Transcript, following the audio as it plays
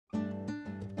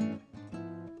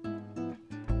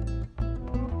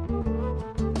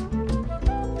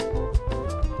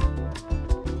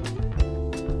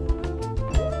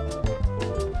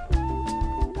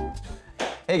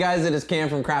Hey guys, it is Cam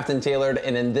from Craft and Tailored,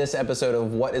 and in this episode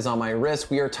of What Is On My Wrist,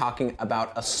 we are talking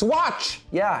about a swatch.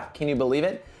 Yeah, can you believe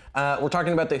it? We're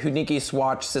talking about the HODINKEE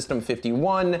Swatch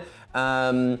Sistem51.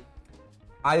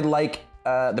 I like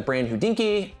the brand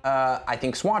HODINKEE. I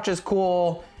think Swatch is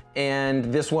cool,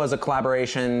 and this was a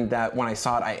collaboration that when I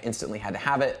saw it, I instantly had to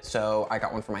have it, so I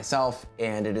got one for myself,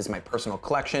 and it is my personal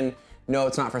collection. No,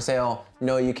 it's not for sale.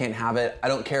 No, you can't have it. I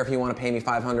don't care if you want to pay me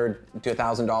 $500 to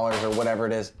 $1,000 or whatever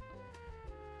it is.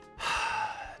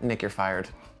 Nick, you're fired.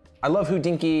 I love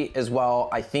HODINKEE as well.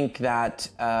 I think that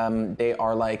they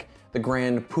are like the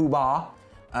grand poobah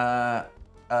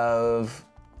of,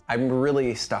 I'm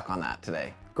really stuck on that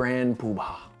today. Grand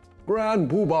poobah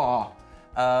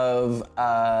of,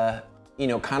 you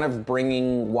know, kind of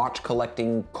bringing watch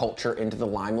collecting culture into the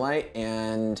limelight.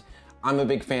 And I'm a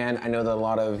big fan. I know that a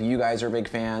lot of you guys are big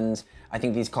fans. I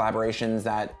think these collaborations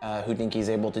that HODINKEE is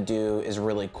able to do is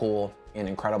really cool and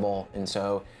incredible. And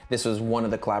so this was one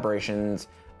of the collaborations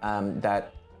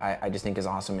that I just think is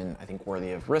awesome and I think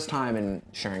worthy of wrist time and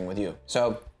sharing with you.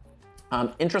 So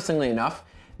interestingly enough,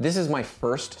 this is my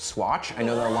first swatch. I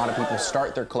know that a lot of people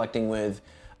start their collecting with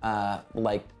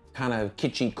like kind of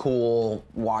kitschy, cool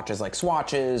watches like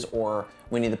swatches or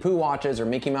Winnie the Pooh watches or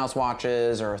Mickey Mouse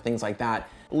watches or things like that.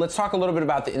 Let's talk a little bit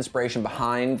about the inspiration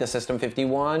behind the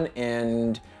Sistem51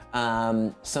 and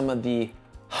some of the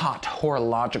hot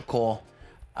horological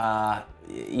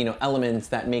you know, elements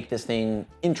that make this thing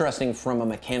interesting from a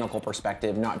mechanical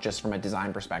perspective, not just from a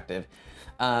design perspective.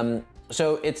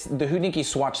 So it's the HODINKEE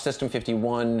Swatch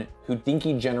Sistem51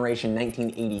 Hodinkee Generation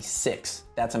 1986.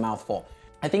 That's a mouthful.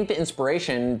 I think the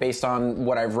inspiration, based on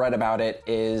what I've read about it,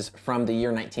 is from the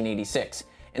year 1986.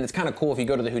 And it's kind of cool. If you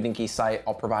go to the HODINKEE site,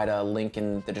 I'll provide a link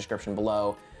in the description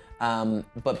below.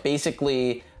 But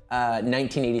basically,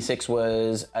 1986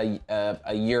 was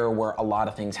a year where a lot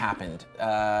of things happened.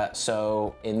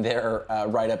 So in their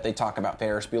write-up, they talk about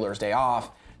Ferris Bueller's Day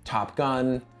Off, Top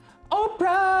Gun,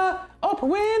 Oprah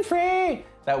Winfrey.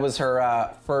 That was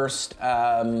her first,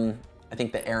 I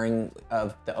think the airing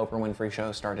of the Oprah Winfrey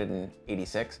show started in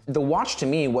 '86. The watch, to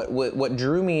me, what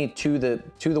drew me to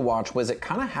the watch was it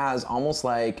kind of has almost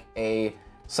like a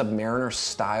Submariner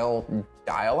style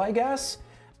dial, I guess,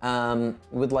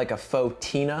 with like a faux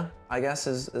Tina, I guess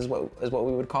is what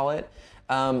we would call it.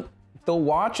 The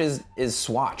watch is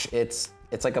Swatch. It's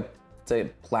like a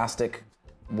plastic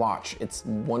watch. It's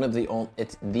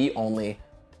the only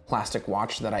plastic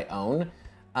watch that I own.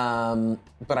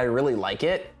 But I really like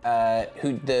it.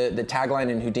 The tagline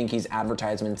in HODINKEE's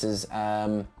advertisements is,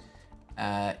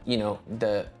 you know,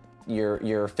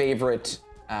 your favorite,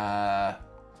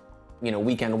 you know,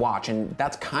 weekend watch, and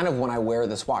that's kind of when I wear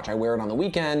this watch. I wear it on the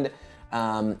weekend.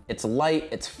 It's light,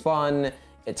 it's fun,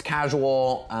 it's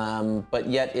casual, but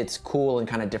yet it's cool and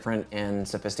kind of different and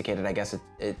sophisticated. I guess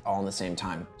it all in the same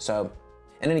time. So.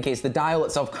 In any case, the dial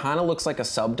itself kind of looks like a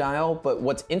sub dial, but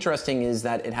what's interesting is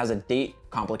that it has a date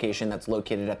complication that's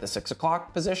located at the 6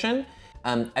 o'clock position.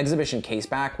 Exhibition case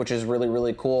back, which is really,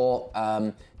 really cool.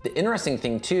 The interesting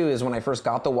thing too is when I first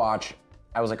got the watch,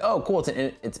 I was like, oh, cool, it's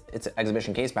an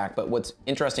exhibition case back. But what's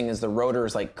interesting is the rotor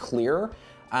is like clear,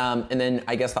 and then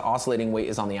I guess the oscillating weight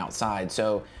is on the outside.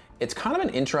 So it's kind of an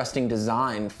interesting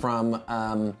design from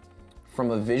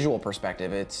a visual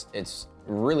perspective. It's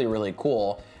really, really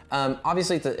cool.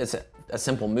 Obviously it's a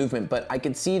simple movement, but I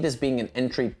could see this being an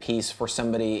entry piece for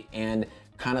somebody and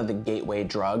kind of the gateway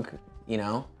drug, you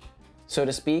know, so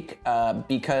to speak,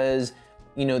 because,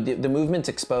 you know, the movement's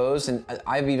exposed, and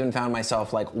I've even found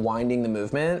myself like winding the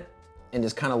movement and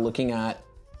just kind of looking at,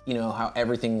 you know, how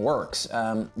everything works,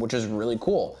 which is really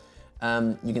cool.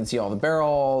 You can see all the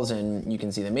barrels and you can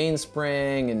see the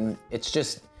mainspring, and it's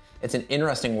an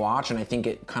interesting watch, and I think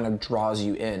it kind of draws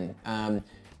you in.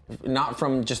 Not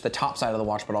from just the top side of the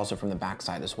watch, but also from the back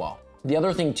side as well. The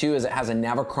other thing too is it has a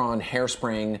Navicron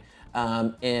hairspring,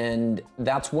 and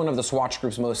that's one of the Swatch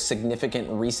Group's most significant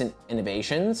recent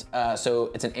innovations.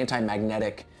 So it's an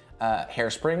anti-magnetic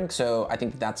hairspring, so I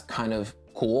think that's kind of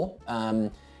cool.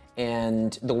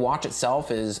 And the watch itself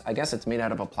is, I guess it's made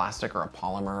out of a plastic or a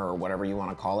polymer or whatever you want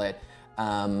to call it.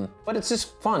 But it's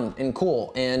just fun and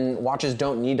cool, and watches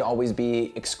don't need to always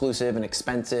be exclusive and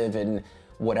expensive and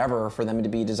whatever for them to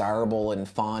be desirable and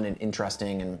fun and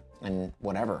interesting and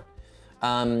whatever.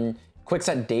 Quick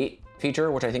set date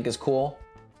feature, which I think is cool,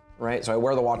 right? So I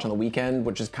wear the watch on the weekend,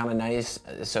 which is kind of nice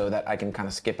so that I can kind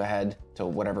of skip ahead to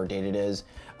whatever date it is.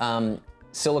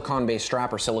 Silicone-based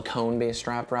strap, or silicone-based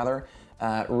strap rather,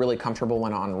 really comfortable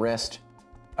when on wrist.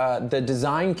 The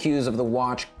design cues of the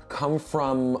watch come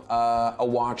from a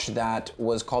watch that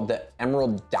was called the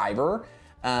Emerald Diver.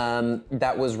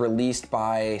 that was released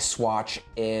by Swatch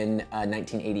in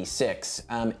 1986.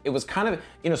 It was kind of,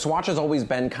 you know, Swatch has always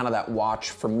been kind of that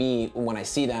watch for me when I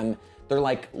see them. They're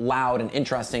like loud and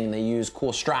interesting, and they use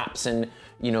cool straps and,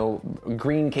 you know,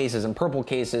 green cases and purple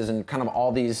cases and kind of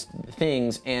all these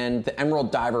things. And the Emerald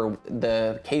Diver,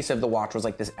 the case of the watch was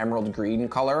like this emerald green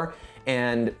color,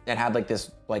 and it had like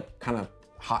this like kind of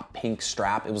hot pink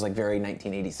strap. It was like very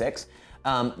 1986.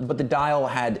 But the dial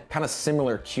had kind of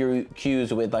similar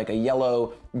cues with like a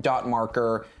yellow dot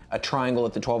marker, a triangle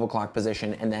at the 12 o'clock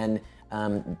position, and then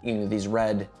you know, these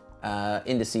red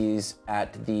indices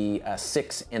at the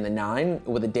 6 and the 9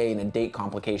 with a day and a date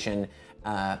complication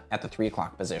at the 3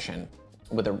 o'clock position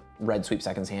with a red sweep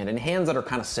seconds hand, and hands that are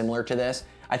kind of similar to this.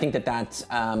 I think that that's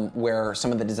where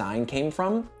some of the design came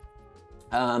from.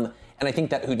 And I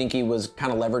think that Hodinkee was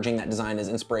kind of leveraging that design as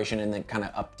inspiration and then kind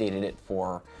of updated it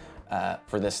for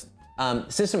this.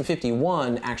 System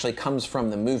 51 actually comes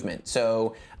from the movement.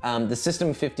 So the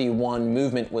System 51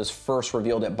 movement was first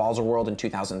revealed at Baselworld in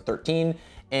 2013,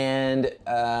 and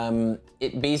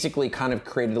it basically kind of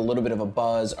created a little bit of a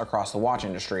buzz across the watch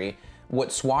industry.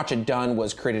 What Swatch had done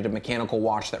was created a mechanical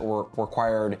watch that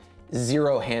required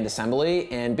zero hand assembly,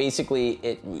 and basically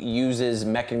it uses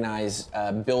mechanized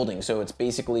building. So it's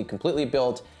basically completely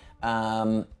built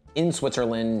in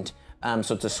Switzerland.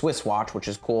 So it's a Swiss watch, which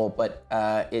is cool, but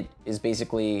it is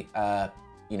basically,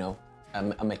 you know,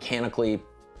 a mechanically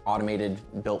automated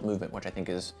built movement, which I think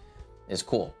is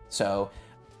cool. So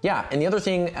yeah, and the other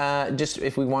thing, just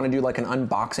if we want to do like an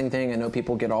unboxing thing, I know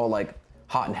people get all like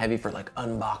hot and heavy for like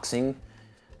unboxing.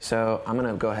 So I'm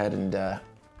gonna go ahead and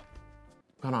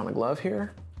put on a glove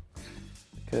here,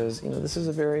 because, you know, this is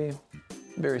a very,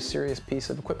 very serious piece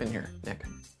of equipment here, Nick,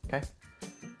 okay? You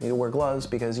need to wear gloves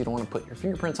because you don't want to put your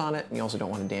fingerprints on it, and you also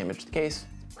don't want to damage the case.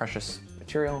 It's precious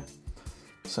material.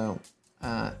 So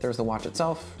there's the watch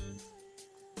itself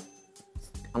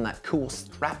on that cool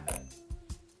strap.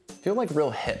 I feel like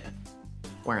real hip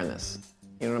wearing this.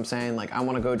 You know what I'm saying? Like, I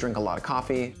want to go drink a lot of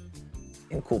coffee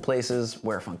in cool places,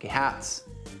 wear funky hats,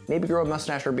 maybe grow a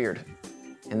mustache or beard,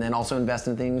 and then also invest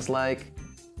in things like,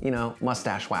 you know,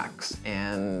 mustache wax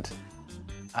and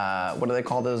what do they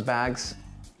call those bags?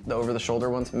 The over-the-shoulder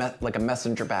ones? Like a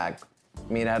messenger bag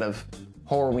made out of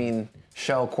Horween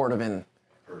shell cordovan.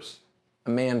 Purse.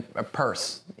 A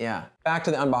purse, yeah. Back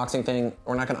to the unboxing thing.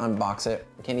 We're not gonna unbox it.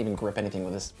 I can't even grip anything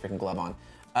with this freaking glove on.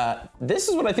 This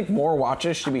is what I think more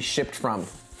watches should be shipped from.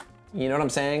 You know what I'm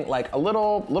saying? Like a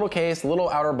little case, little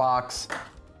outer box,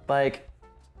 like,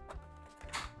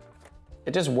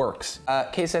 it just works. In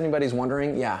case anybody's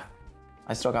wondering, yeah,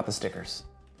 I still got the stickers.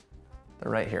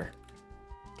 They're right here.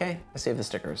 Okay, I saved the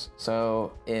stickers.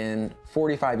 So in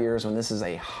 45 years, when this is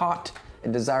a hot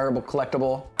and desirable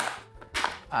collectible,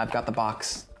 I've got the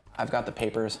box, I've got the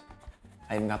papers,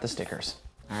 I even got the stickers,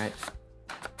 all right?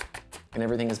 And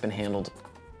everything has been handled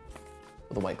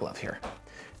with a white glove here.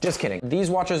 Just kidding.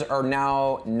 These watches are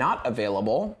now not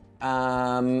available.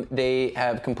 They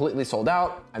have completely sold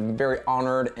out. I'm very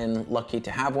honored and lucky to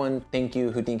have one. Thank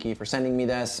you, Hodinkee, for sending me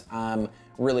this.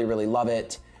 Really, really love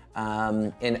it.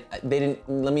 And they didn't,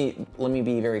 let me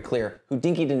be very clear.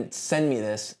 Hodinkee didn't send me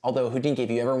this, although Hodinkee, if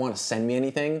you ever want to send me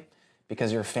anything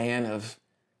because you're a fan of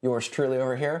yours truly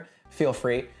over here, feel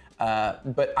free.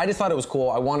 But I just thought it was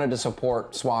cool. I wanted to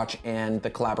support Swatch and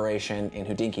the collaboration in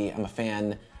Hodinkee. I'm a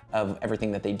fan of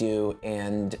everything that they do,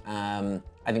 and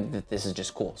I think that this is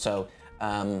just cool. So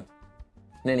in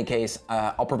any case,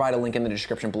 I'll provide a link in the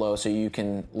description below so you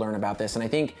can learn about this. And I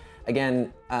think,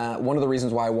 again, one of the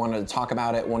reasons why I wanted to talk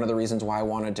about it, one of the reasons why I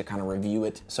wanted to kind of review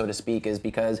it, so to speak, is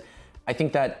because I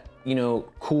think that, you know,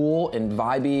 cool and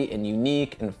vibey and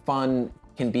unique and fun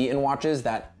can be in watches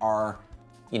that are,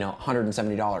 you know,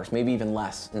 $170, maybe even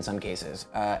less in some cases.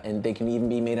 And they can even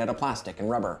be made out of plastic and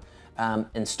rubber,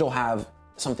 and still have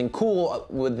something cool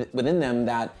within them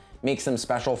that makes them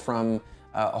special from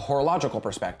a horological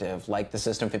perspective, like the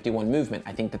System 51 movement.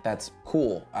 I think that that's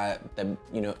cool. The,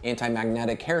 you know,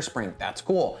 anti-magnetic hairspring, that's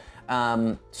cool.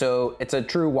 So it's a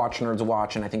true watch nerd's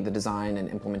watch, and I think the design and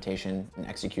implementation and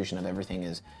execution of everything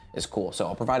is cool. So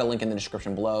I'll provide a link in the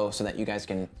description below so that you guys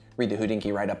can read the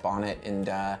Hodinkee write-up on it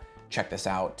and check this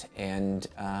out. And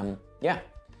yeah,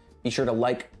 be sure to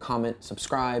like, comment,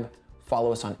 subscribe,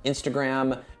 follow us on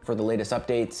Instagram for the latest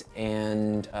updates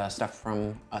and stuff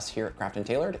from us here at Craft and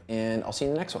Tailored, and I'll see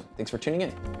you in the next one. Thanks for tuning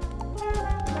in.